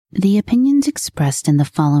The opinions expressed in the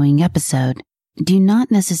following episode do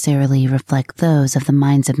not necessarily reflect those of the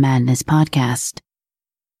Minds of Madness podcast.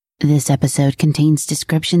 This episode contains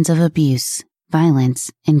descriptions of abuse,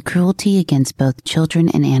 violence, and cruelty against both children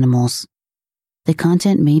and animals. The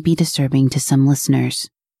content may be disturbing to some listeners.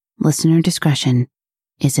 Listener discretion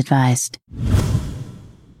is advised.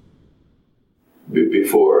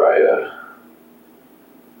 Before I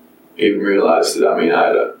even realized it, I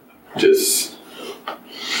had just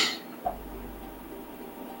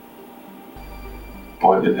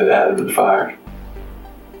pointed it at him and fired.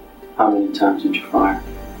 How many times did you fire?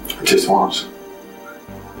 Just once.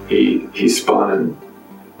 He spun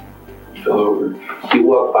and fell over. You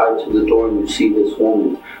walk by to the door and you see this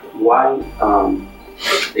woman. Why,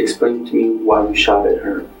 explain to me why you shot at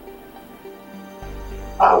her.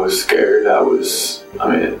 I was scared.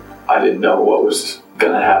 I didn't know what was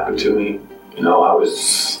going to happen to me. I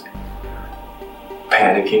was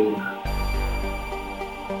panicking.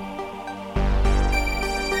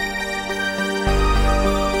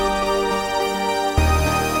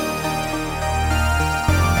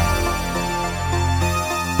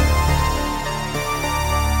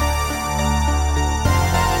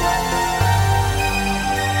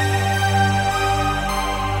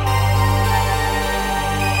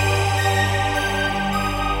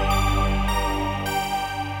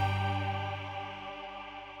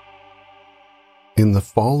 In the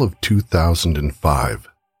fall of 2005,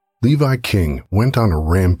 Levi King went on a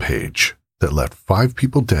rampage that left 5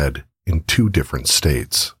 people dead in 2 different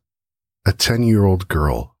states. A 10-year-old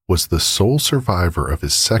girl was the sole survivor of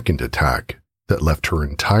his second attack that left her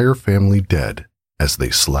entire family dead as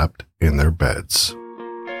they slept in their beds.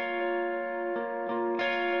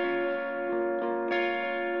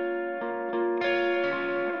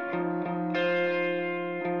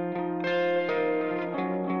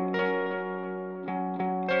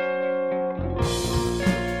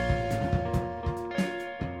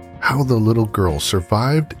 How the little girl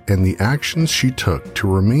survived and the actions she took to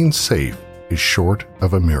remain safe is short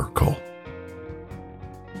of a miracle.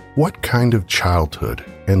 What kind of childhood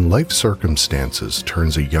and life circumstances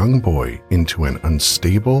turns a young boy into an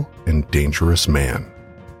unstable and dangerous man?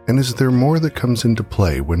 And is there more that comes into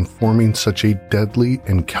play when forming such a deadly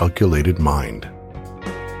and calculated mind?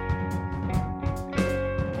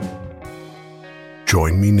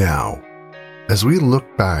 Join me now as we look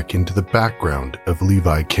back into the background of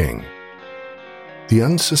Levi King, the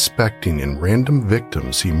unsuspecting and random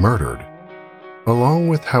victims he murdered, along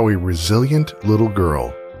with how a resilient little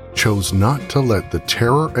girl chose not to let the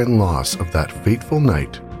terror and loss of that fateful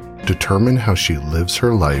night determine how she lives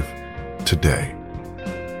her life today.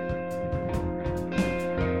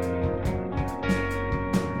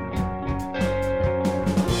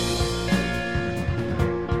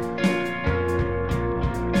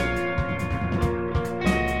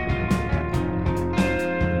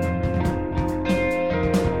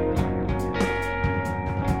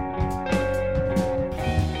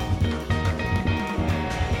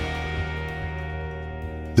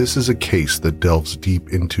 This is a case that delves deep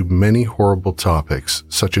into many horrible topics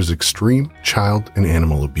such as extreme child and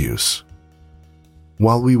animal abuse.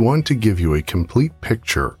 While we want to give you a complete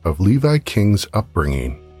picture of Levi King's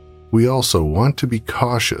upbringing, we also want to be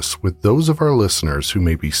cautious with those of our listeners who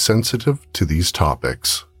may be sensitive to these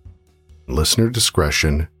topics. Listener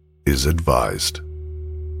discretion is advised.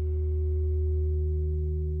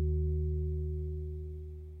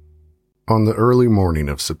 On the early morning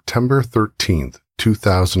of September 13th,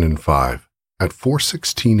 2005, at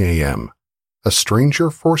 4:16 a.m., a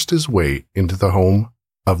stranger forced his way into the home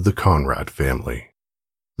of the Conrad family.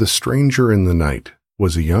 The stranger in the night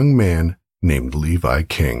was a young man named Levi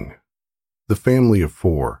King. The family of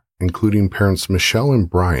 4, including parents Michelle and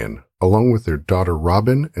Brian, along with their daughter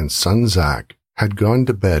Robin and son Zach, had gone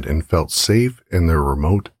to bed and felt safe in their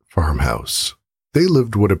remote farmhouse. They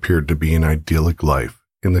lived what appeared to be an idyllic life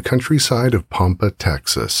in the countryside of Pampa,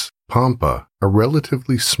 Texas. Pampa, a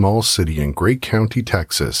relatively small city in Gray County,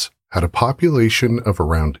 Texas, had a population of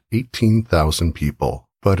around 18,000 people.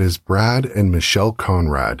 But as Brad and Michelle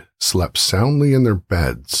Conrad slept soundly in their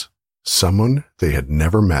beds, someone they had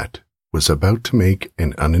never met was about to make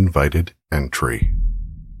an uninvited entry.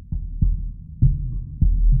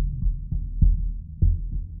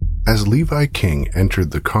 As Levi King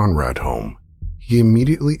entered the Conrad home, he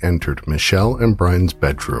immediately entered Michelle and Brian's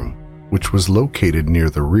bedroom, which was located near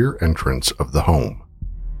the rear entrance of the home.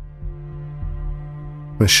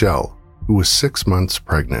 Michelle, who was 6 months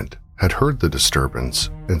pregnant, had heard the disturbance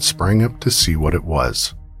and sprang up to see what it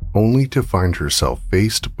was, only to find herself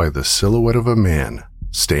faced by the silhouette of a man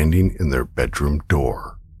standing in their bedroom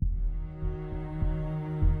door.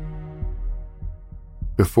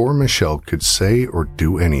 Before Michelle could say or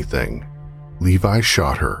do anything, Levi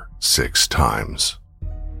shot her 6 times.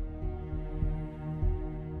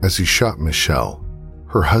 As he shot Michelle,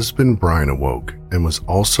 her husband Brian awoke and was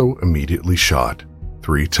also immediately shot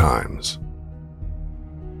 3 times.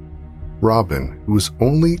 Robin, who was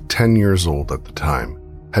only 10 years old at the time,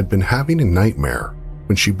 had been having a nightmare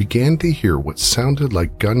when she began to hear what sounded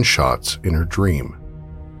like gunshots in her dream.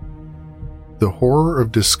 The horror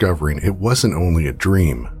of discovering it wasn't only a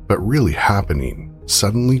dream, but really happening,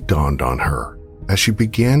 suddenly dawned on her as she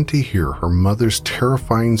began to hear her mother's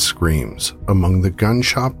terrifying screams among the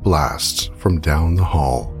gunshot blasts from down the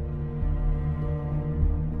hall.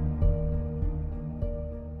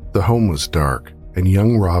 The home was dark, and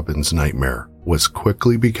young Robin's nightmare was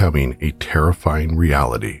quickly becoming a terrifying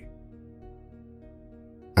reality.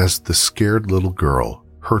 As the scared little girl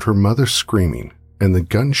heard her mother screaming and the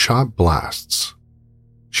gunshot blasts,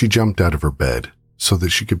 she jumped out of her bed so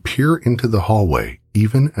that she could peer into the hallway,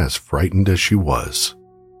 even as frightened as she was.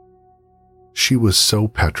 She was so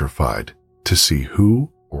petrified to see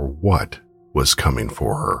who or what was coming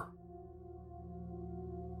for her.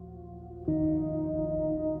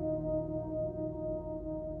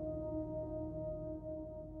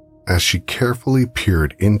 As she carefully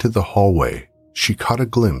peered into the hallway, she caught a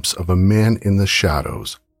glimpse of a man in the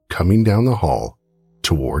shadows coming down the hall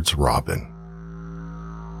towards Robin.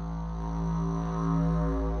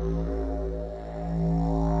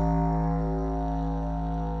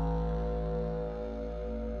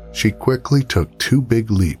 She quickly took 2 big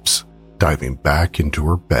leaps, diving back into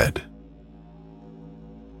her bed.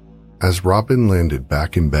 As Robin landed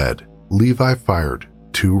back in bed, Levi fired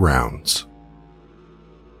 2 rounds.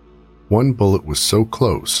 One bullet was so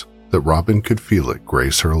close that Robin could feel it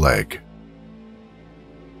graze her leg.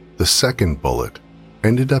 The second bullet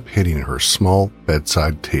ended up hitting her small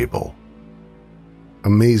bedside table.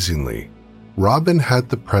 Amazingly, Robin had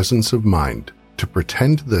the presence of mind to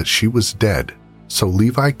pretend that she was dead, so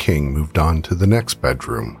Levi King moved on to the next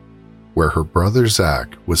bedroom, where her brother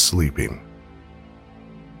Zach was sleeping.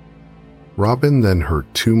 Robin then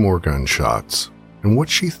heard 2 more gunshots and what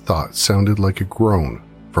she thought sounded like a groan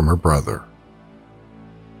from her brother.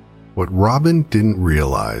 What Robin didn't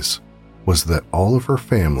realize was that all of her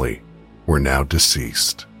family were now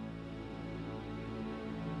deceased.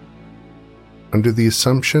 Under the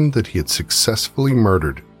assumption that he had successfully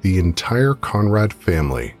murdered the entire Conrad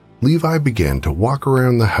family, Levi began to walk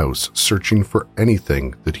around the house searching for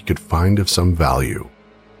anything that he could find of some value.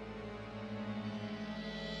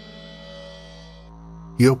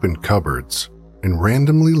 He opened cupboards and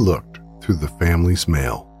randomly looked through the family's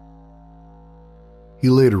mail. He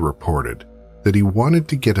later reported that he wanted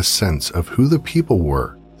to get a sense of who the people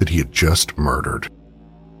were that he had just murdered.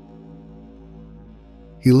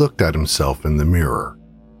 He looked at himself in the mirror,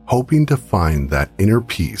 hoping to find that inner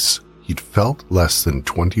peace he'd felt less than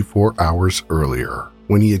 24 hours earlier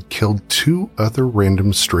when he had killed 2 other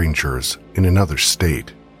random strangers in another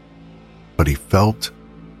state. But he felt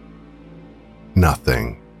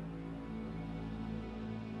nothing.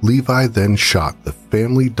 Levi then shot the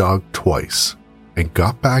family dog twice and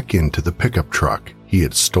got back into the pickup truck he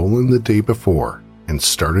had stolen the day before and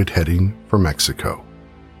started heading for Mexico.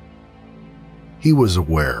 He was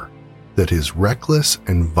aware that his reckless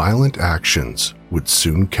and violent actions would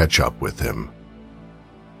soon catch up with him.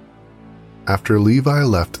 After Levi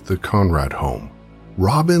left the Conrad home,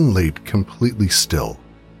 Robin laid completely still,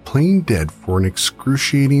 playing dead for an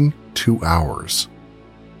excruciating 2 hours.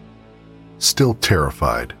 Still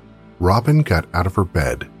terrified, Robin got out of her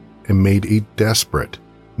bed and made a desperate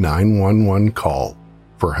 911 call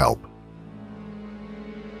for help.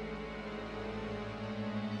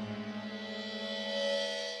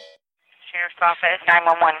 Sheriff's Office,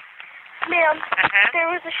 911. Ma'am, there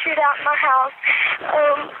was a shootout in my house.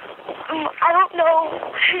 I don't know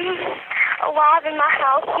who's alive in my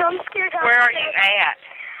house, and I'm scared. Where are you at?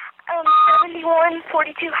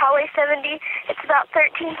 7142 Highway 70. It's about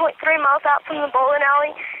 13.3 miles out from the bowling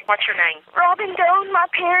alley. What's your name? Robin Doe, my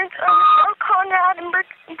parents, Michelle Conrad and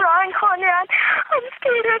Brian Conrad. I'm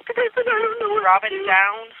scared after this, and I don't know what Robin to do.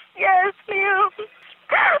 Jones? Yes, ma'am.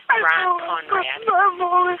 Brian Conrad. My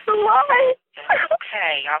mom is alive.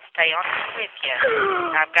 Okay, I'll stay on with you.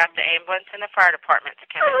 I've got the ambulance and the fire department to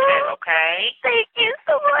come too, okay? Thank you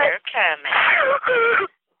so much. They're coming.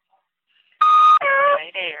 Stay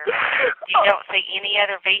there. You don't see any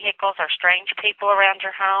other vehicles or strange people around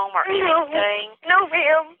your home or anything? No,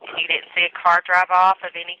 ma'am. You didn't see a car drive off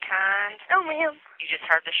of any kind? No, ma'am. You just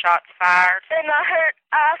heard the shots fired? And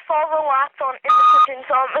I saw the lights on in the kitchen,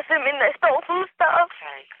 so I'm assuming they stole some stuff.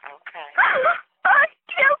 Okay. I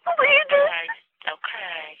can't believe it.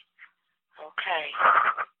 Okay.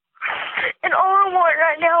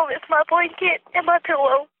 blanket and my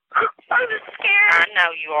pillow. I'm scared. I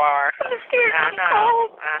know you are. I'm scared. I know.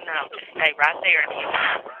 Cold. I know. Just stay right there.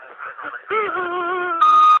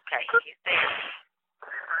 Okay, you there.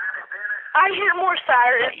 I hear more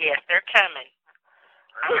sirens. Yes, they're coming.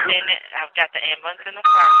 I've got the ambulance and the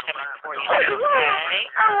fire coming for you. Okay?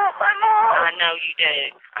 I want my mom. I know you do.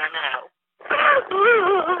 I know.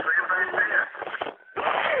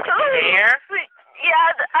 You there?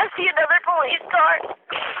 Yeah, I see another police car.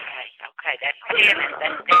 Okay, that's Dennis.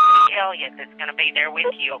 That's Deputy Elliott that's going to be there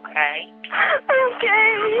with you, okay?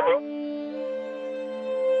 Okay.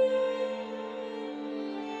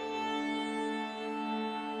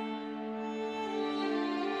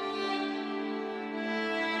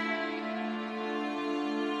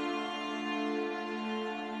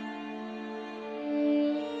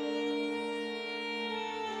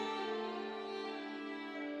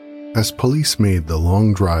 As police made the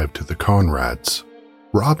long drive to the Conrads,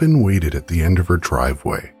 Robin waited at the end of her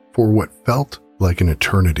driveway for what felt like an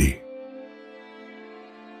eternity.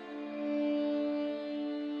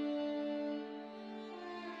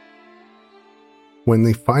 When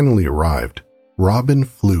they finally arrived, Robin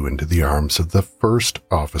flew into the arms of the first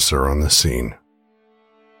officer on the scene.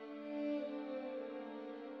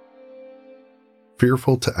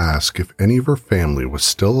 Fearful to ask if any of her family was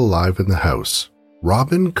still alive in the house,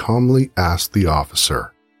 Robin calmly asked the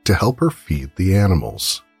officer to help her feed the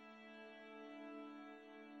animals.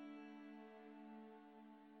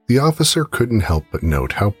 The officer couldn't help but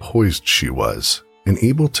note how poised she was and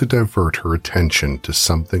able to divert her attention to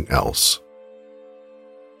something else.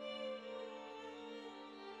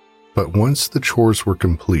 But once the chores were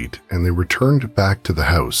complete and they returned back to the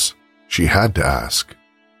house, she had to ask,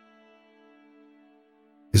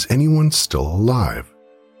 "Is anyone still alive?"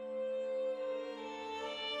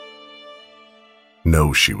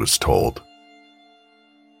 No, she was told.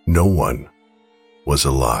 No one was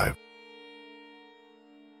alive.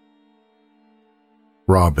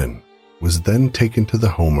 Robin was then taken to the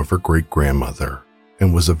home of her great-grandmother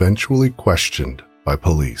and was eventually questioned by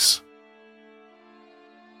police.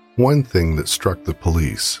 One thing that struck the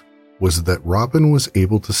police was that Robin was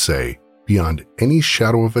able to say, beyond any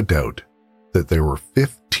shadow of a doubt, that there were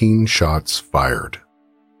 15 shots fired.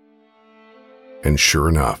 And sure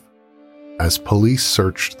enough, as police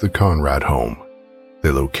searched the Conrad home, they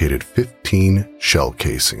located 15 shell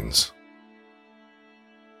casings.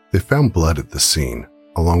 They found blood at the scene,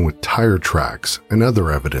 along with tire tracks and other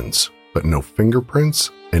evidence, but no fingerprints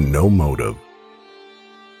and no motive.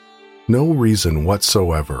 No reason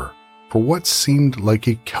whatsoever for what seemed like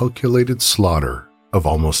a calculated slaughter of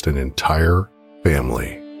almost an entire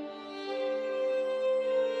family.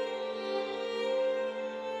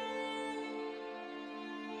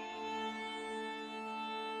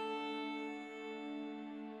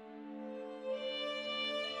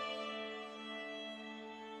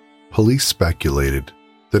 Police speculated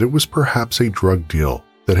that it was perhaps a drug deal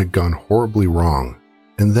that had gone horribly wrong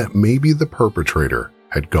and that maybe the perpetrator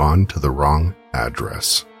had gone to the wrong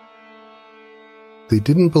address. They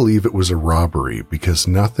didn't believe it was a robbery because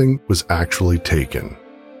nothing was actually taken.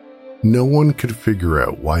 No one could figure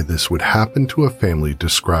out why this would happen to a family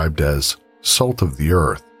described as salt of the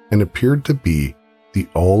earth and appeared to be the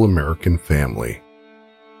all-American family.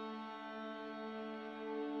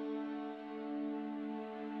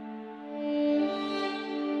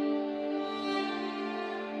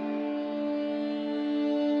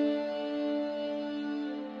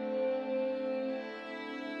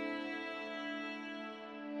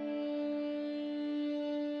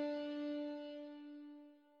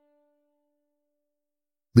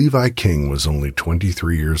 Levi King was only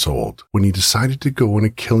 23 years old when he decided to go on a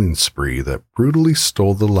killing spree that brutally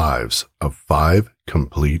stole the lives of 5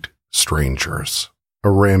 complete strangers. A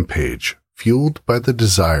rampage fueled by the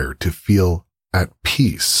desire to feel at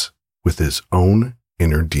peace with his own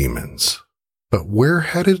inner demons. But where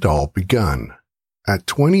had it all begun? At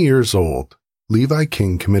 20 years old, Levi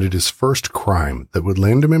King committed his first crime that would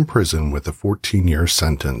land him in prison with a 14-year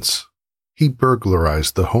sentence. He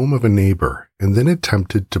burglarized the home of a neighbor and then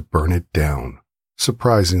attempted to burn it down.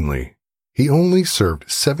 Surprisingly, he only served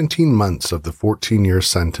 17 months of the 14-year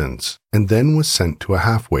sentence and then was sent to a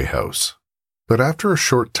halfway house. But after a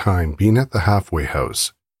short time being at the halfway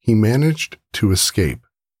house, he managed to escape.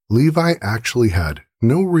 Levi actually had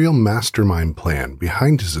no real mastermind plan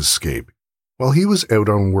behind his escape. While he was out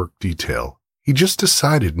on work detail, he just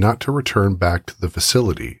decided not to return back to the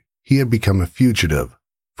facility. He had become a fugitive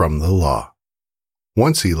from the law.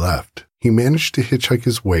 Once he left, he managed to hitchhike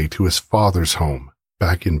his way to his father's home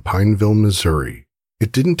back in Pineville, Missouri.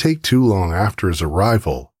 It didn't take too long after his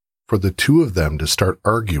arrival for the two of them to start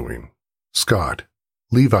arguing. Scott,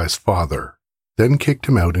 Levi's father, then kicked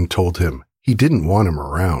him out and told him he didn't want him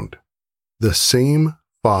around. The same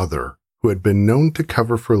father who had been known to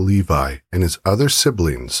cover for Levi and his other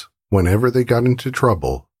siblings whenever they got into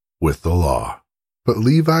trouble with the law. But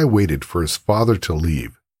Levi waited for his father to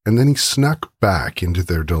leave, and then he snuck back into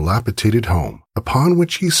their dilapidated home, upon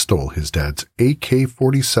which he stole his dad's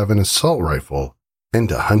AK-47 assault rifle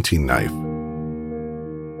and a hunting knife.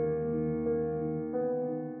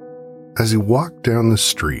 As he walked down the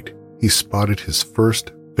street, he spotted his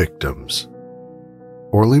first victims,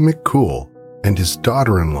 Orly McCool and his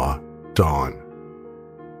daughter-in-law, Dawn.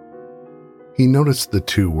 He noticed the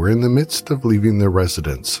two were in the midst of leaving their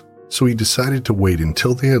residence, so he decided to wait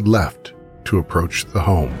until they had left to approach the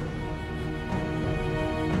home.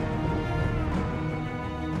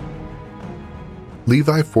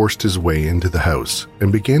 Levi forced his way into the house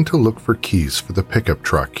and began to look for keys for the pickup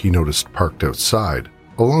truck he noticed parked outside,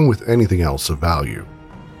 along with anything else of value.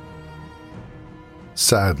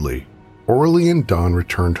 Sadly, Orly and Dawn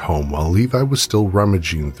returned home while Levi was still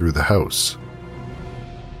rummaging through the house.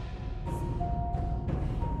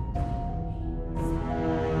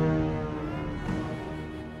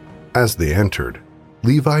 As they entered,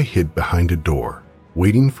 Levi hid behind a door,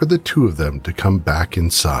 waiting for the two of them to come back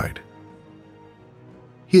inside.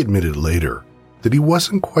 He admitted later that he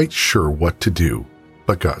wasn't quite sure what to do,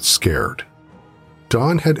 but got scared.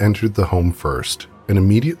 Dawn had entered the home first and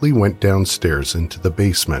immediately went downstairs into the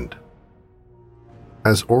basement.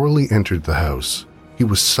 As Orly entered the house, he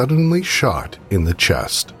was suddenly shot in the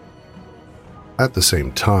chest. At the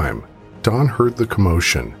same time, Dawn heard the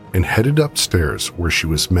commotion and headed upstairs where she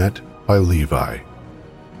was met by Levi.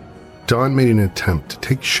 Dawn made an attempt to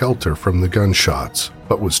take shelter from the gunshots,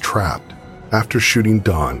 but was trapped. After shooting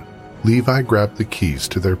Dawn, Levi grabbed the keys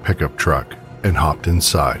to their pickup truck and hopped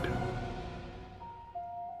inside.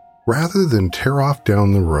 Rather than tear off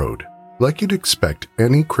down the road, like you'd expect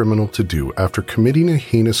any criminal to do after committing a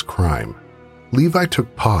heinous crime, Levi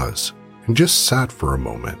took pause and just sat for a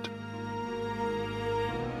moment.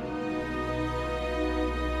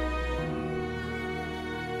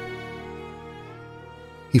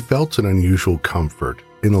 He felt an unusual comfort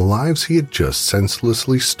in the lives he had just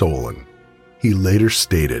senselessly stolen. He later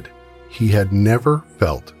stated he had never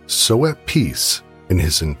felt so at peace in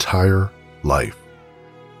his entire life.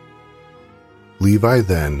 Levi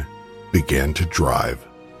then began to drive.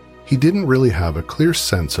 He didn't really have a clear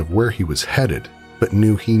sense of where he was headed, but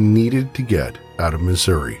knew he needed to get out of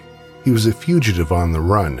Missouri. He was a fugitive on the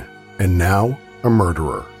run, and now a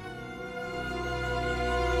murderer.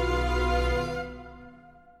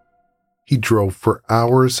 He drove for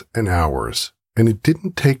hours and hours, and it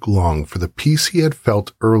didn't take long for the peace he had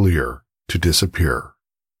felt earlier to disappear.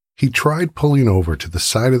 He tried pulling over to the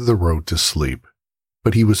side of the road to sleep,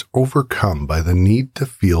 but he was overcome by the need to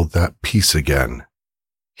feel that peace again.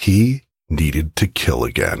 He needed to kill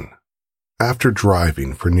again. After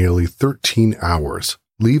driving for nearly 13 hours,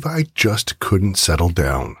 Levi just couldn't settle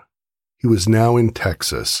down. He was now in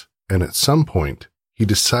Texas, and at some point, he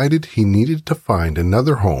decided he needed to find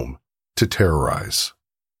another home to terrorize.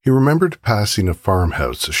 He remembered passing a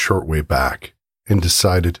farmhouse a short way back and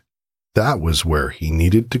decided that was where he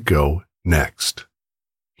needed to go next.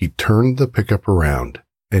 He turned the pickup around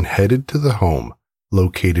and headed to the home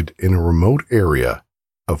located in a remote area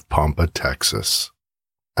of Pampa, Texas.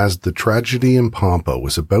 As the tragedy in Pampa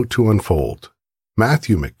was about to unfold,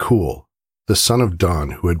 Matthew McCool, the son of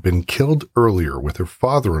Dawn who had been killed earlier with her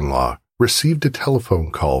father-in-law, received a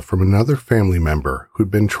telephone call from another family member who'd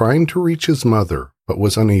been trying to reach his mother but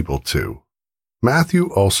was unable to.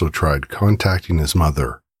 Matthew also tried contacting his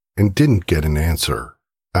mother and didn't get an answer.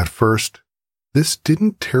 At first, this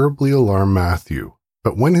didn't terribly alarm Matthew,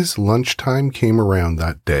 but when his lunchtime came around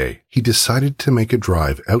that day, he decided to make a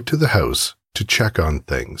drive out to the house to check on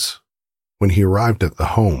things. When he arrived at the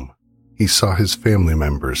home, he saw his family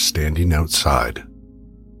members standing outside.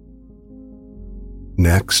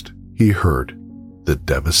 Next, he heard the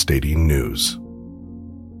devastating news.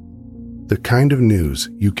 The kind of news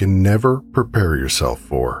you can never prepare yourself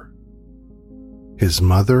for. His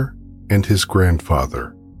mother and his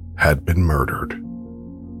grandfather had been murdered.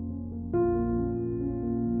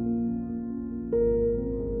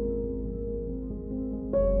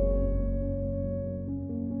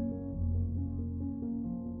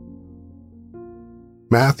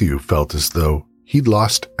 Matthew felt as though he'd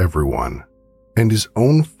lost everyone, and his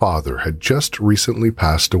own father had just recently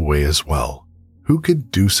passed away as well. Who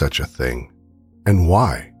could do such a thing, and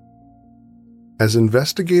why? As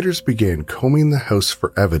investigators began combing the house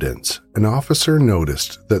for evidence, an officer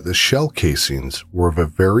noticed that the shell casings were of a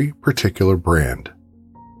very particular brand.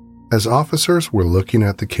 As officers were looking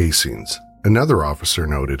at the casings, another officer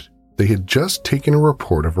noted they had just taken a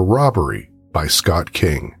report of a robbery by Scott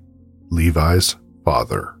King, Levi's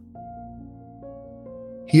father.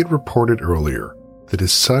 He had reported earlier that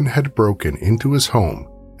his son had broken into his home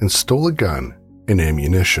and stole a gun and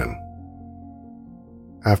ammunition.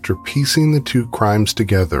 After piecing the two crimes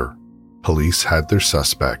together, police had their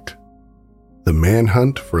suspect. The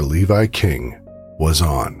manhunt for Levi King was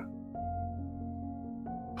on.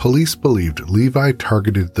 Police believed Levi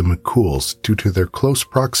targeted the McCools due to their close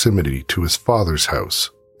proximity to his father's house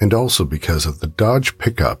and also because of the Dodge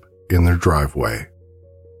pickup in their driveway.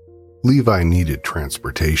 Levi needed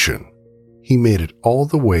transportation. He made it all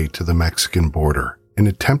the way to the Mexican border and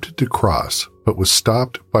attempted to cross, but was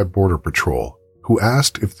stopped by Border Patrol, who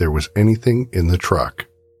asked if there was anything in the truck.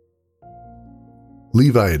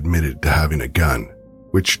 Levi admitted to having a gun,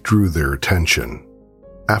 which drew their attention.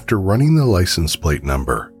 After running the license plate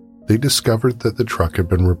number, they discovered that the truck had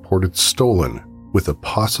been reported stolen with a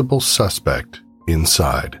possible suspect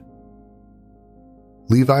inside.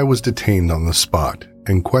 Levi was detained on the spot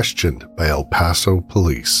and questioned by El Paso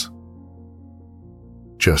police.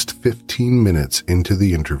 Just 15 minutes into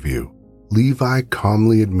the interview, Levi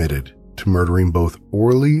calmly admitted to murdering both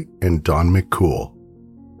Orly and Don McCool.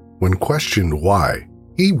 When questioned why,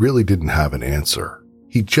 he really didn't have an answer.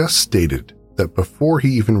 He just stated that before he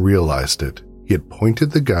even realized it, he had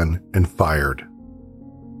pointed the gun and fired.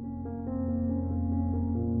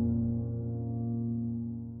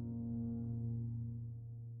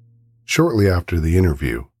 Shortly after the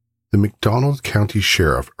interview, the McDonald County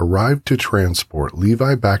Sheriff arrived to transport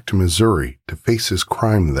Levi back to Missouri to face his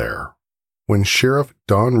crime there. When Sheriff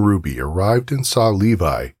Don Ruby arrived and saw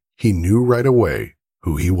Levi, he knew right away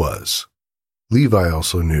who he was. Levi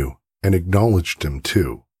also knew and acknowledged him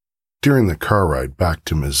too. During the car ride back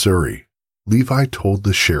to Missouri, Levi told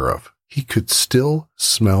the sheriff he could still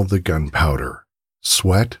smell the gunpowder,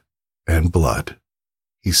 sweat, and blood.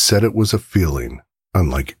 He said it was a feeling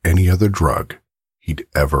unlike any other drug he'd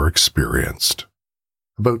ever experienced.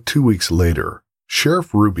 About 2 weeks later,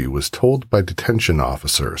 Sheriff Ruby was told by detention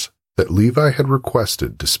officers that Levi had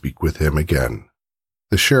requested to speak with him again.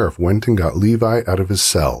 The sheriff went and got Levi out of his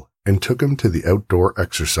cell and took him to the outdoor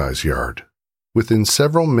exercise yard. Within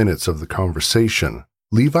several minutes of the conversation,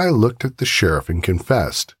 Levi looked at the sheriff and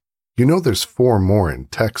confessed, "You know there's 4 more in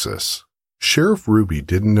Texas." Sheriff Ruby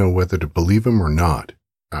didn't know whether to believe him or not.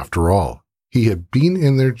 After all, he had been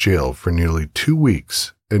in their jail for nearly 2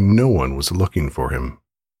 weeks and no one was looking for him.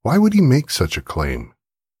 Why would he make such a claim?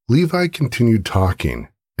 Levi continued talking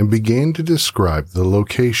and began to describe the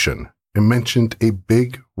location and mentioned a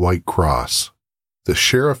big white cross. The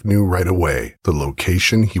sheriff knew right away the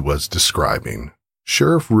location he was describing.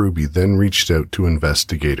 Sheriff Ruby then reached out to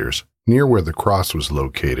investigators near where the cross was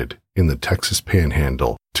located in the Texas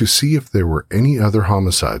Panhandle to see if there were any other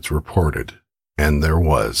homicides reported. And there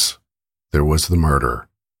was. There was the murder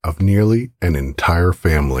of nearly an entire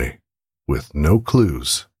family, with no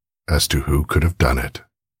clues as to who could have done it.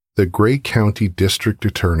 The Gray County District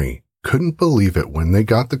Attorney couldn't believe it when they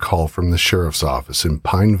got the call from the sheriff's office in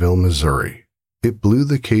Pineville, Missouri. It blew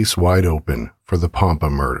the case wide open for the Pompa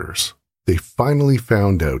murders. They finally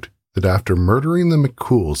found out that after murdering the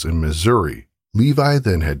McCools in Missouri, Levi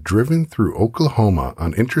then had driven through Oklahoma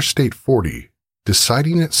on Interstate 40,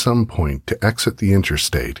 deciding at some point to exit the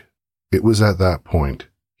interstate. It was at that point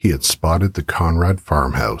he had spotted the Conrad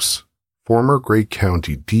farmhouse. Former Gray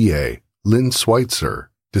County DA Lynn Schweitzer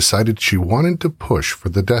decided she wanted to push for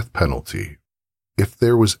the death penalty. If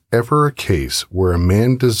there was ever a case where a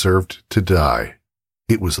man deserved to die,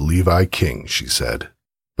 it was Levi King, she said.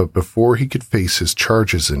 But before he could face his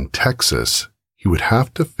charges in Texas, he would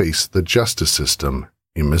have to face the justice system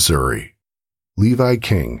in Missouri. Levi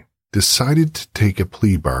King decided to take a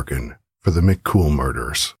plea bargain for the McCool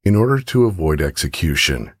murders. In order to avoid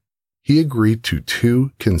execution, he agreed to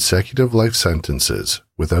 2 consecutive life sentences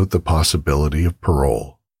without the possibility of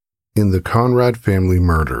parole. In the Conrad family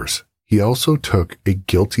murders, he also took a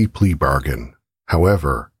guilty plea bargain.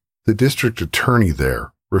 However, the district attorney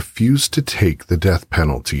there refused to take the death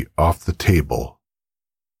penalty off the table,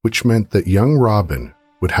 which meant that young Robin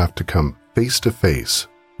would have to come face to face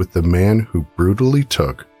with the man who brutally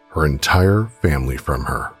took her entire family from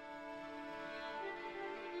her.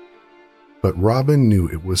 But Robin knew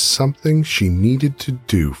it was something she needed to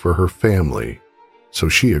do for her family, so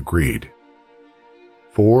she agreed.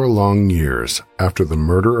 4 long years after the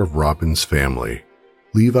murder of Robin's family,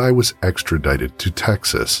 Levi was extradited to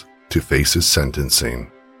Texas to face his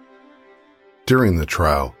sentencing. During the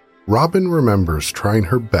trial, Robin remembers trying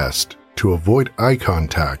her best to avoid eye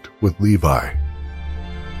contact with Levi.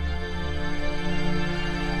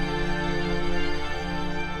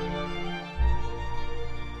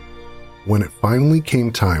 when it finally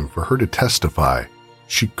came time for her to testify,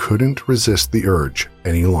 she couldn't resist the urge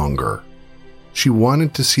any longer. She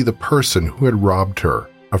wanted to see the person who had robbed her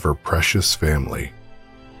of her precious family.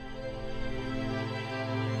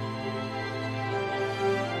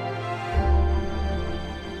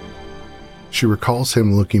 She recalls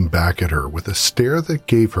him looking back at her with a stare that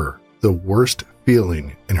gave her the worst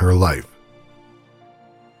feeling in her life.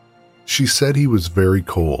 She said he was very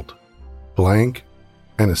cold, blank,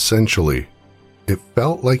 and essentially, it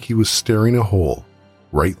felt like he was staring a hole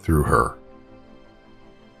right through her.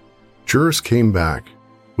 Jurors came back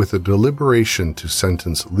with a deliberation to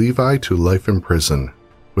sentence Levi to life in prison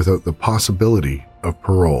without the possibility of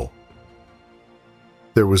parole.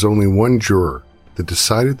 There was only one juror that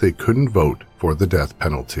decided they couldn't vote for the death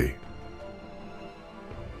penalty.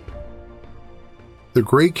 The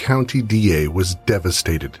Gray County DA was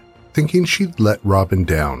devastated, thinking she'd let Robin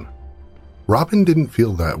down. Robin didn't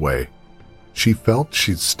feel that way. She felt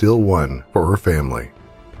she'd still won for her family.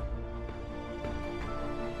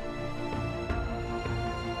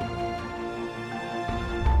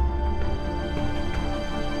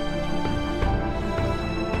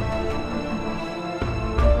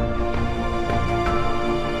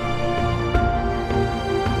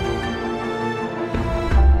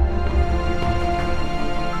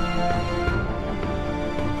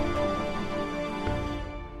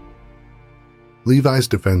 Levi's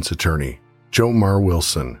defense attorney, Joe Mar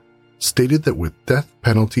Wilson, stated that with death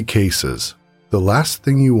penalty cases, the last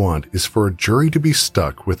thing you want is for a jury to be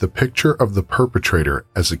stuck with a picture of the perpetrator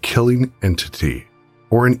as a killing entity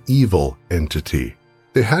or an evil entity.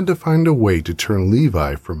 They had to find a way to turn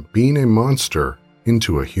Levi from being a monster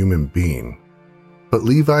into a human being. But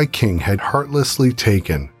Levi King had heartlessly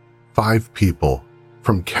taken 5 people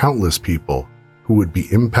from countless people who would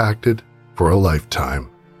be impacted for a lifetime.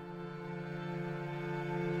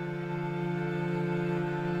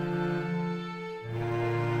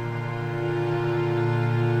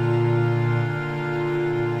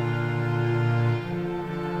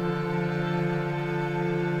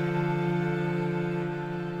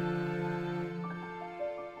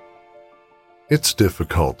 It's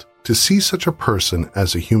difficult to see such a person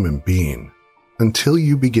as a human being until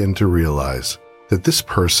you begin to realize that this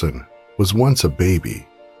person was once a baby,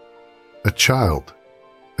 a child,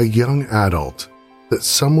 a young adult that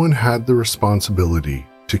someone had the responsibility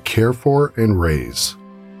to care for and raise.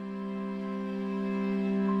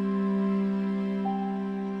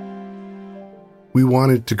 We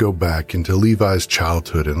wanted to go back into Levi's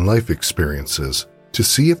childhood and life experiences to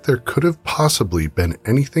see if there could have possibly been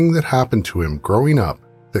anything that happened to him growing up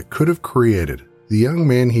that could have created the young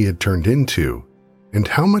man he had turned into, and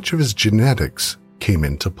how much of his genetics came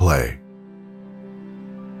into play.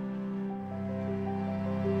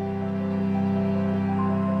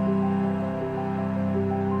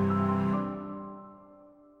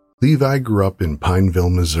 Levi grew up in Pineville,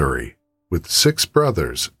 Missouri, with 6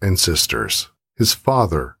 brothers and sisters. His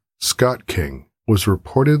father, Scott King, was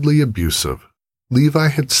reportedly abusive. Levi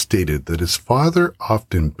had stated that his father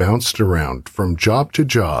often bounced around from job to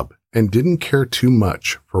job and didn't care too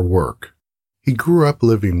much for work. He grew up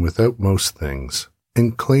living without most things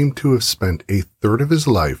and claimed to have spent 1/3 of his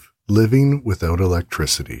life living without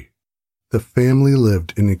electricity. The family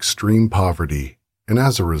lived in extreme poverty, and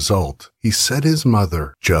as a result, he said his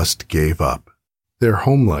mother just gave up. Their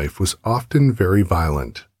home life was often very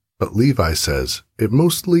violent, but Levi says it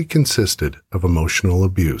mostly consisted of emotional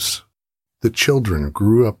abuse. The children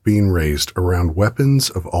grew up being raised around weapons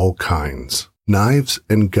of all kinds. Knives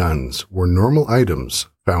and guns were normal items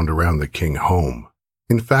found around the King home.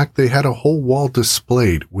 In fact, they had a whole wall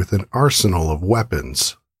displayed with an arsenal of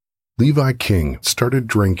weapons. Levi King started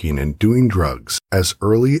drinking and doing drugs as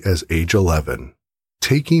early as age 11,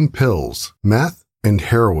 taking pills, meth, and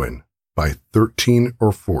heroin by 13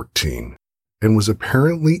 or 14, and was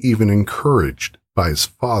apparently even encouraged by his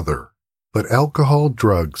father. But alcohol,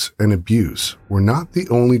 drugs, and abuse were not the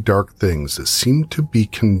only dark things that seemed to be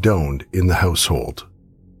condoned in the household.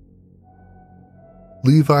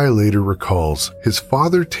 Levi later recalls his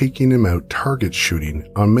father taking him out target shooting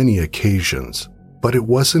on many occasions, but it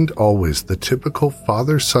wasn't always the typical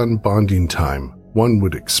father-son bonding time one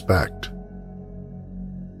would expect.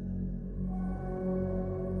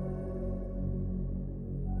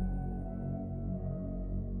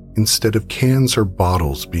 Instead of cans or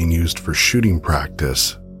bottles being used for shooting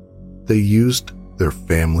practice, they used their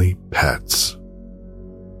family pets.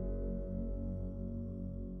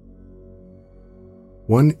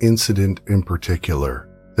 One incident in particular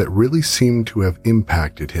that really seemed to have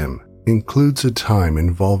impacted him includes a time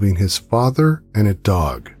involving his father and a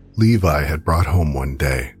dog Levi had brought home one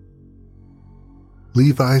day.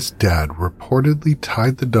 Levi's dad reportedly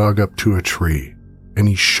tied the dog up to a tree and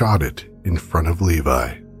he shot it in front of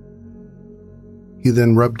Levi. He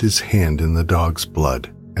then rubbed his hand in the dog's blood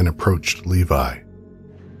and approached Levi,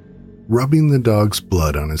 rubbing the dog's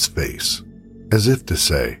blood on his face, as if to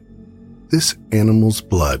say, "This animal's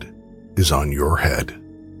blood is on your head."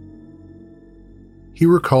 He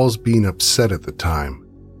recalls being upset at the time,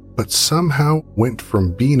 but somehow went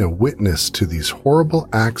from being a witness to these horrible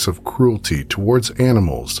acts of cruelty towards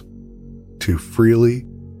animals to freely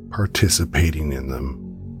participating in them.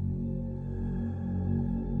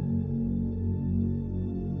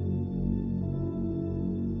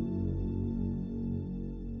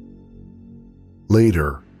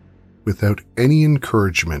 Later, without any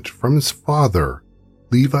encouragement from his father,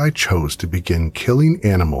 Levi chose to begin killing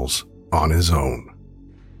animals on his own.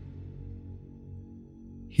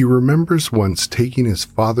 He remembers once taking his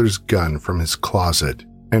father's gun from his closet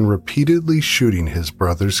and repeatedly shooting his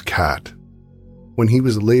brother's cat. When he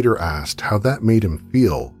was later asked how that made him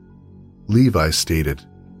feel, Levi stated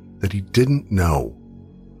that he didn't know.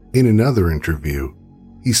 In another interview,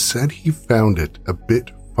 he said he found it a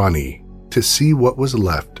bit funny to see what was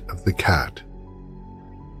left of the cat.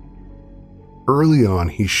 Early on,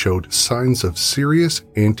 he showed signs of serious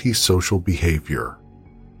antisocial behavior.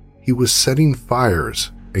 He was setting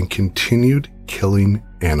fires and continued killing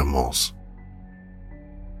animals.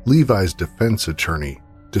 Levi's defense attorney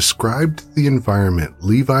described the environment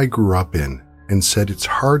Levi grew up in and said it's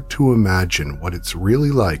hard to imagine what it's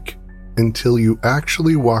really like until you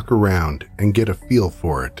actually walk around and get a feel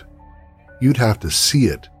for it. You'd have to see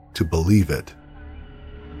it to believe it.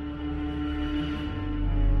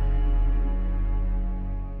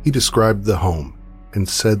 He described the home and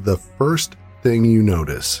said the first thing you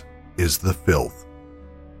notice is the filth.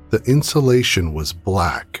 The insulation was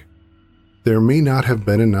black. There may not have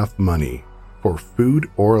been enough money for food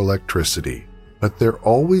or electricity, but there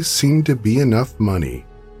always seemed to be enough money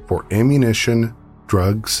for ammunition,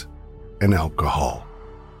 drugs, and alcohol.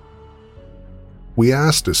 We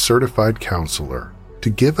asked a certified counselor to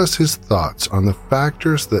give us his thoughts on the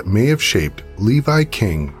factors that may have shaped Levi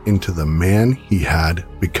King into the man he had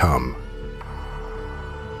become.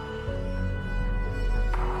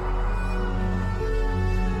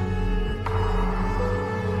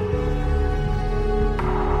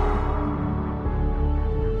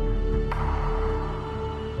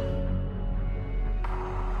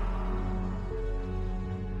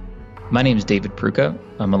 My name is David Pruka.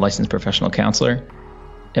 I'm a licensed professional counselor.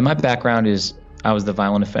 And my background is I was the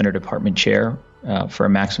violent offender department chair for a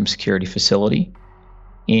maximum security facility.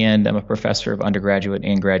 And I'm a professor of undergraduate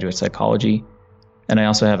and graduate psychology. And I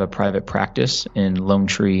also have a private practice in Lone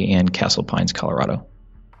Tree and Castle Pines, Colorado.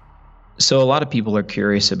 So a lot of people are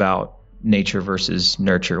curious about nature versus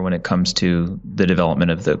nurture when it comes to the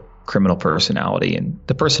development of the criminal personality and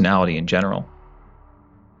the personality in general.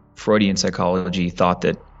 Freudian psychology thought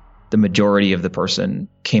that the majority of the person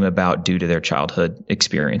came about due to their childhood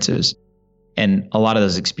experiences. And a lot of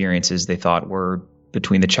those experiences they thought were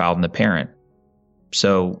between the child and the parent.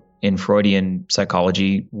 So in Freudian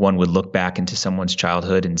psychology, one would look back into someone's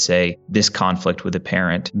childhood and say, this conflict with the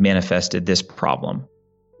parent manifested this problem.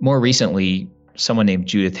 More recently, someone named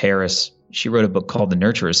Judith Harris, she wrote a book called The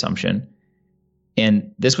Nurture Assumption. And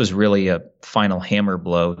this was really a final hammer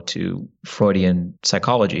blow to Freudian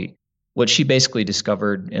psychology. What she basically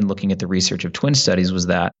discovered in looking at the research of twin studies was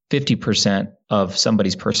that 50% of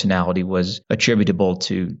somebody's personality was attributable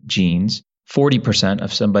to genes. 40%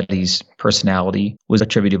 of somebody's personality was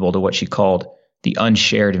attributable to what she called the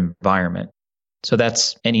unshared environment. So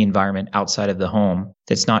that's any environment outside of the home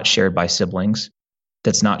that's not shared by siblings,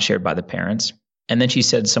 that's not shared by the parents. And then she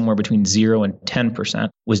said somewhere between 0 and 10%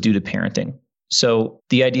 was due to parenting. So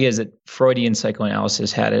the idea is that Freudian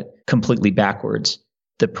psychoanalysis had it completely backwards.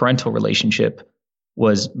 The parental relationship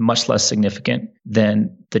was much less significant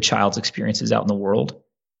than the child's experiences out in the world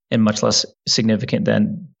and much less significant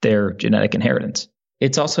than their genetic inheritance.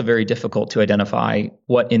 It's also very difficult to identify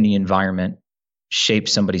what in the environment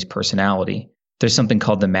shapes somebody's personality. There's something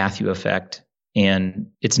called the Matthew effect, and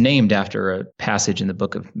it's named after a passage in the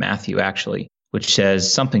book of Matthew, actually, which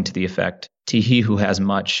says something to the effect, "To he who has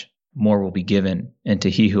much, more will be given, and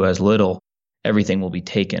to he who has little, everything will be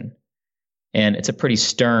taken." And it's a pretty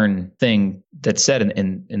stern thing that's said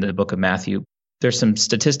in the book of Matthew. There's some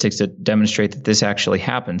statistics that demonstrate that this actually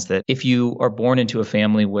happens, that if you are born into a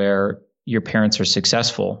family where your parents are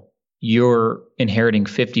successful, you're inheriting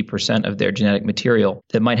 50% of their genetic material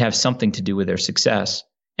that might have something to do with their success.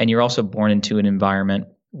 And you're also born into an environment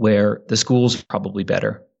where the school's probably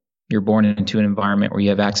better. You're born into an environment where you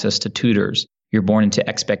have access to tutors. You're born into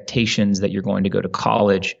expectations that you're going to go to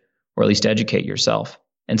college or at least educate yourself.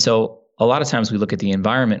 And so a lot of times we look at the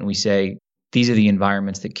environment and we say, these are the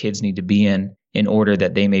environments that kids need to be in order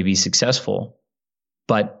that they may be successful.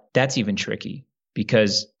 But that's even tricky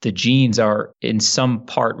because the genes are in some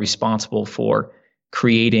part responsible for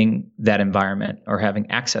creating that environment or having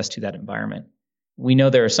access to that environment. We know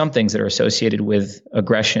there are some things that are associated with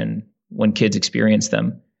aggression when kids experience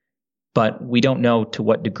them, but we don't know to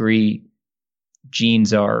what degree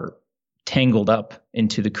genes are tangled up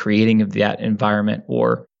into the creating of that environment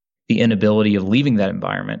or the inability of leaving that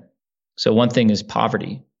environment. So one thing is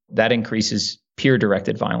poverty. That increases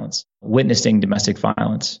peer-directed violence, witnessing domestic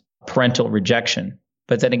violence, parental rejection.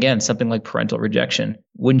 But then again, something like parental rejection,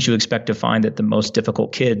 wouldn't you expect to find that the most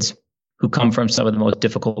difficult kids who come from some of the most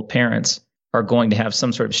difficult parents are going to have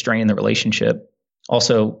some sort of strain in the relationship?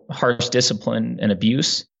 Also, harsh discipline and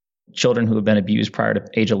abuse. Children who have been abused prior to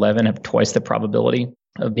age 11 have twice the probability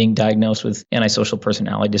of being diagnosed with antisocial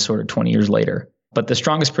personality disorder 20 years later. But the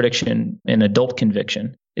strongest prediction in adult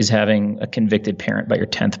conviction is having a convicted parent by your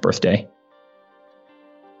 10th birthday.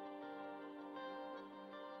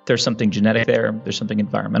 There's something genetic there, there's something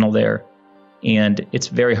environmental there, and it's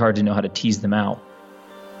very hard to know how to tease them out.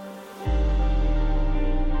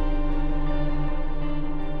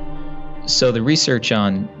 So the research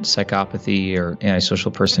on psychopathy or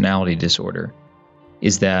antisocial personality disorder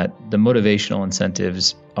is that the motivational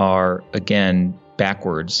incentives are, again,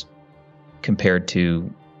 backwards compared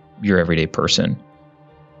to your everyday person.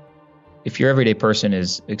 If your everyday person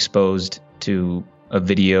is exposed to a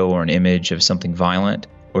video or an image of something violent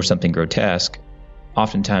or something grotesque,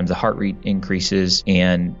 oftentimes the heart rate increases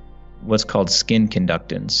and what's called skin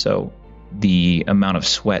conductance, so the amount of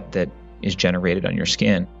sweat that is generated on your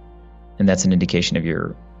skin. And that's an indication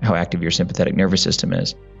of how active your sympathetic nervous system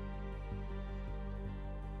is.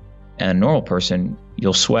 And a normal person,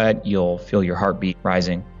 you'll sweat, you'll feel your heartbeat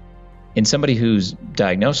rising. In somebody who's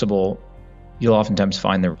diagnosable, you'll oftentimes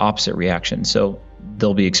find the opposite reaction. So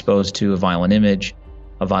they'll be exposed to a violent image,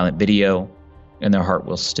 a violent video, and their heart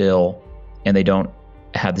will still, and they don't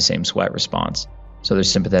have the same sweat response. So their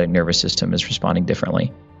sympathetic nervous system is responding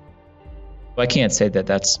differently. I can't say that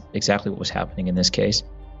that's exactly what was happening in this case,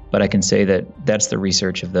 but I can say that that's the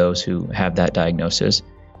research of those who have that diagnosis.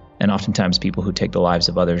 And oftentimes people who take the lives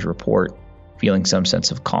of others report feeling some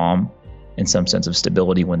sense of calm and some sense of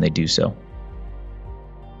stability when they do so.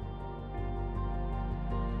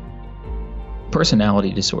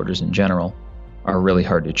 Personality disorders in general are really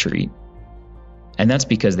hard to treat. And that's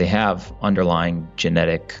because they have underlying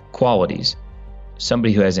genetic qualities.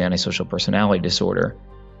 Somebody who has antisocial personality disorder,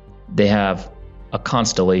 they have a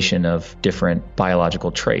constellation of different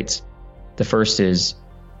biological traits. The first is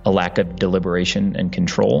a lack of deliberation and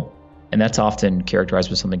control, and that's often characterized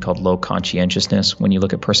with something called low conscientiousness when you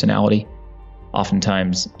look at personality.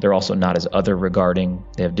 Oftentimes, they're also not as other-regarding.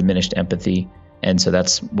 They have diminished empathy, and so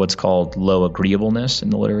that's what's called low agreeableness in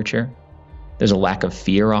the literature. There's a lack of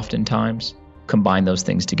fear oftentimes. Combine those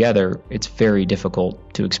things together, it's very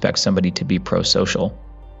difficult to expect somebody to be pro-social.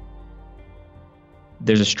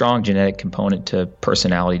 There's a strong genetic component to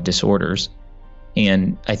personality disorders,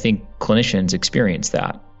 and I think clinicians experience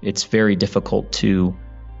that. It's very difficult to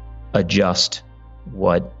adjust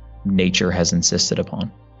what nature has insisted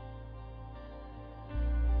upon.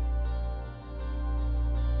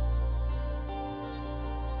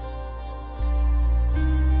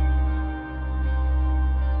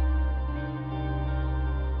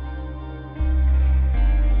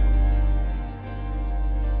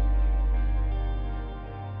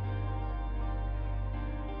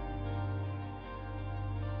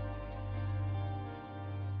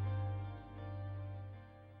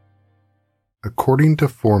 According to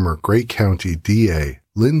former Gray County DA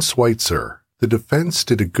Lynn Schweitzer, the defense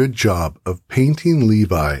did a good job of painting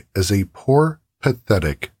Levi as a poor,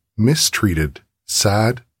 pathetic, mistreated,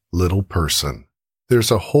 sad little person.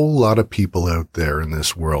 There's a whole lot of people out there in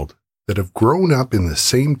this world that have grown up in the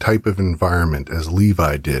same type of environment as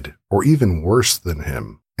Levi did, or even worse than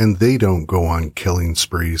him, and they don't go on killing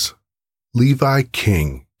sprees. Levi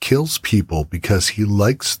King kills people because he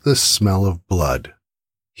likes the smell of blood.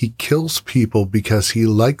 He kills people because he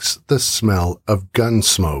likes the smell of gun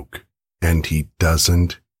smoke, and he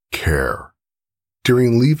doesn't care.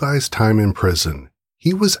 During Levi's time in prison,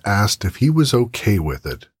 he was asked if he was okay with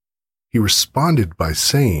it. He responded by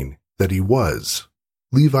saying that he was.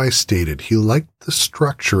 Levi stated he liked the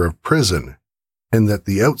structure of prison and that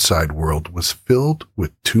the outside world was filled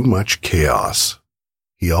with too much chaos.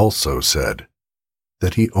 He also said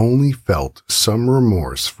that he only felt some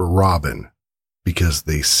remorse for Robin because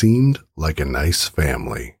they seemed like a nice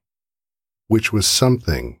family. which was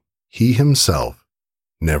something he himself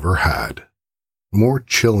never had. More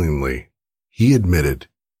chillingly, he admitted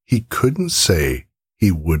he couldn't say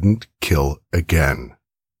he wouldn't kill again.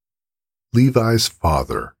 Levi's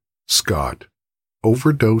father, Scott,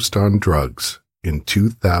 overdosed on drugs in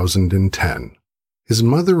 2010. His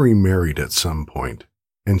mother remarried at some point,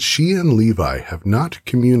 and she and Levi have not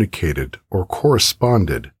communicated or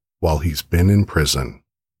corresponded while he's been in prison.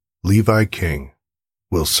 Levi King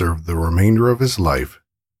will serve the remainder of his life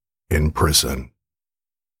in prison.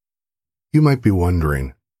 You might be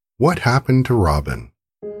wondering, what happened to Robin?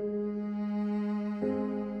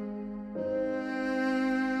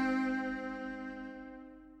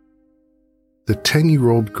 The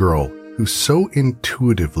 10-year-old girl who so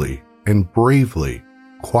intuitively and bravely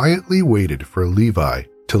quietly waited for Levi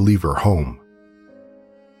to leave her home.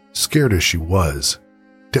 Scared as she was,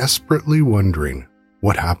 desperately wondering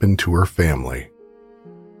what happened to her family.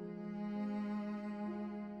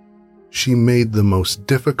 She made the most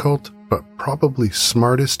difficult but probably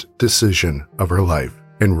smartest decision of her life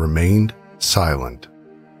and remained silent.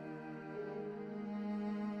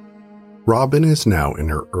 Robin is now in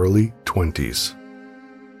her early 20s.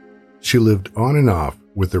 She lived on and off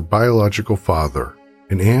with her biological father,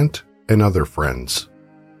 an aunt, and other friends.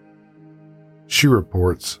 She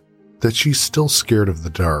reports that she's still scared of the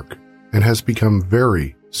dark and has become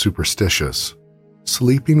very superstitious,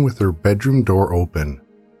 sleeping with her bedroom door open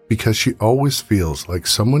because she always feels like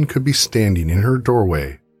someone could be standing in her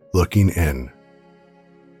doorway looking in.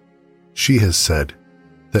 She has said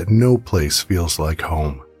that no place feels like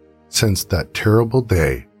home since that terrible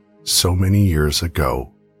day so many years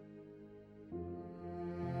ago.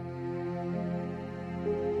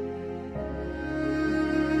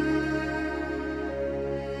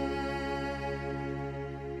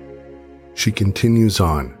 She continues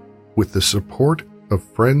on with the support of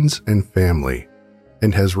friends and family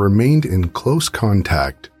and has remained in close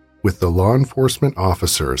contact with the law enforcement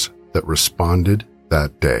officers that responded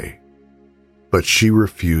that day. But she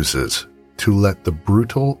refuses to let the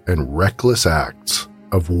brutal and reckless acts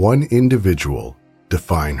of one individual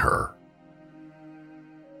define her.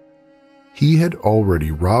 He had already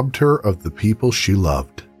robbed her of the people she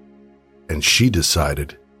loved, and she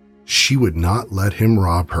decided she would not let him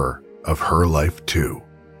rob her of her life too.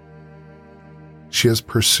 She has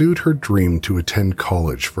pursued her dream to attend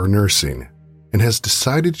college for nursing and has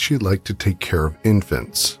decided she'd like to take care of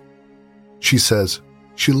infants. She says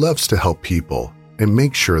she loves to help people and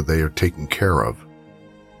make sure they are taken care of.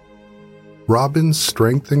 Robin's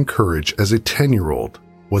strength and courage as a 10-year-old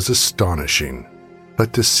was astonishing,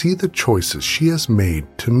 but to see the choices she has made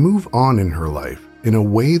to move on in her life in a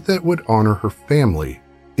way that would honor her family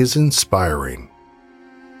is inspiring.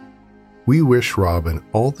 We wish Robin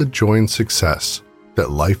all the joy and success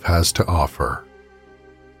that life has to offer.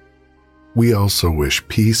 We also wish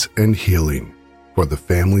peace and healing for the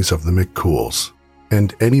families of the McCools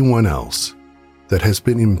and anyone else that has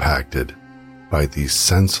been impacted by these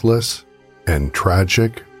senseless and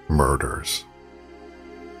tragic murders.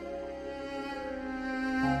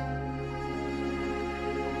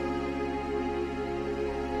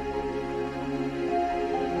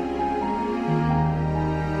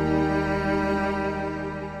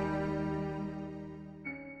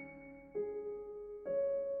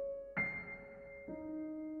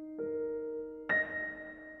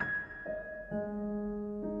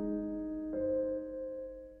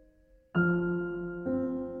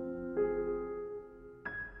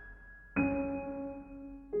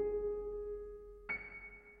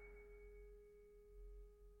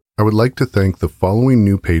 I would like to thank the following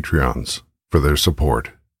new Patreons for their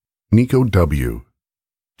support: Nico W.,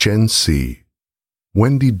 Jen C.,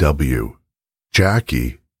 Wendy W.,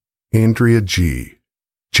 Jackie, Andrea G.,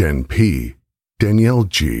 Jen P., Danielle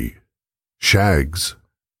G., Shags,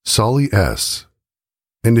 Solly S.,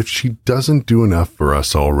 and if she doesn't do enough for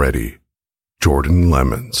us already, Jordan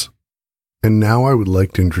Lemons. And now I would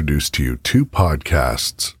like to introduce to you two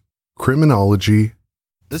podcasts, Criminology.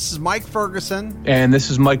 This is Mike Ferguson. And this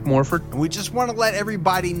is Mike Morford. And we just want to let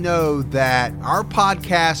everybody know that our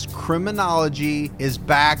podcast, Criminology, is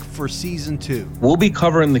back for season 2. We'll be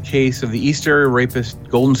covering the case of the East Area rapist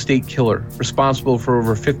Golden State Killer, responsible for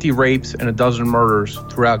over 50 rapes and a dozen murders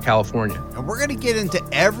throughout California. And we're going to get into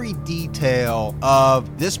every detail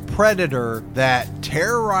of this predator that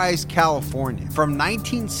terrorized California from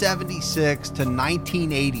 1976 to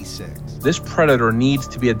 1986. This predator needs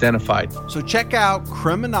to be identified. So check out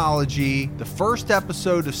Criminology. The first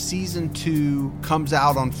episode of season 2 comes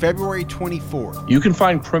out on February 24th. You can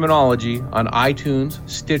find Criminology on iTunes,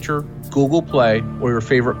 Stitcher, Google Play, or your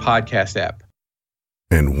favorite podcast app.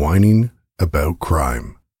 And whining About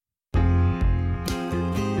Crime.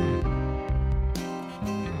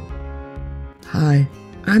 Hi,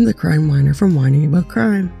 I'm the crime whiner from Whining About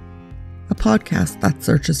Crime, a podcast that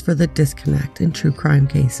searches for the disconnect in true crime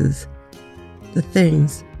cases, the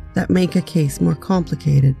things that make a case more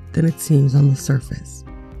complicated than it seems on the surface.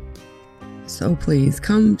 So please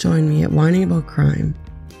come join me at Whining About Crime.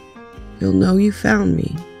 You'll know you found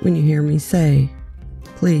me when you hear me say,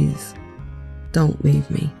 please, don't leave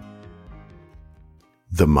me.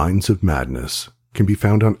 The Minds of Madness can be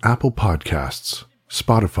found on Apple Podcasts,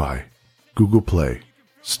 Spotify, Google Play,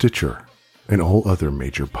 Stitcher, and all other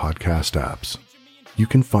major podcast apps. You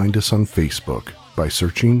can find us on Facebook by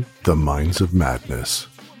searching The Minds of Madness,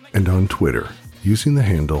 and on Twitter using the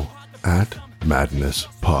handle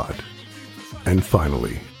 @MadnessPod. And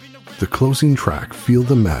finally, the closing track, Feel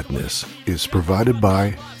the Madness, is provided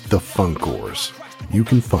by The Funkors. You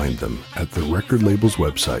can find them at the record label's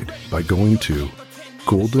website by going to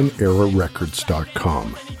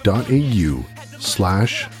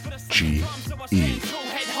goldenerarecords.com.au/GE.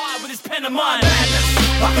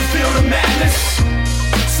 I can feel the madness.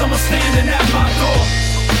 Someone standing at my door.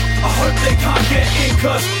 I hope they can't get in,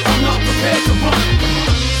 cause I'm not prepared to run.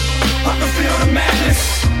 I can feel the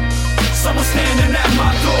madness. Someone standing at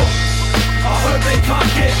my door. I hope they can't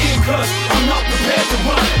get in, cause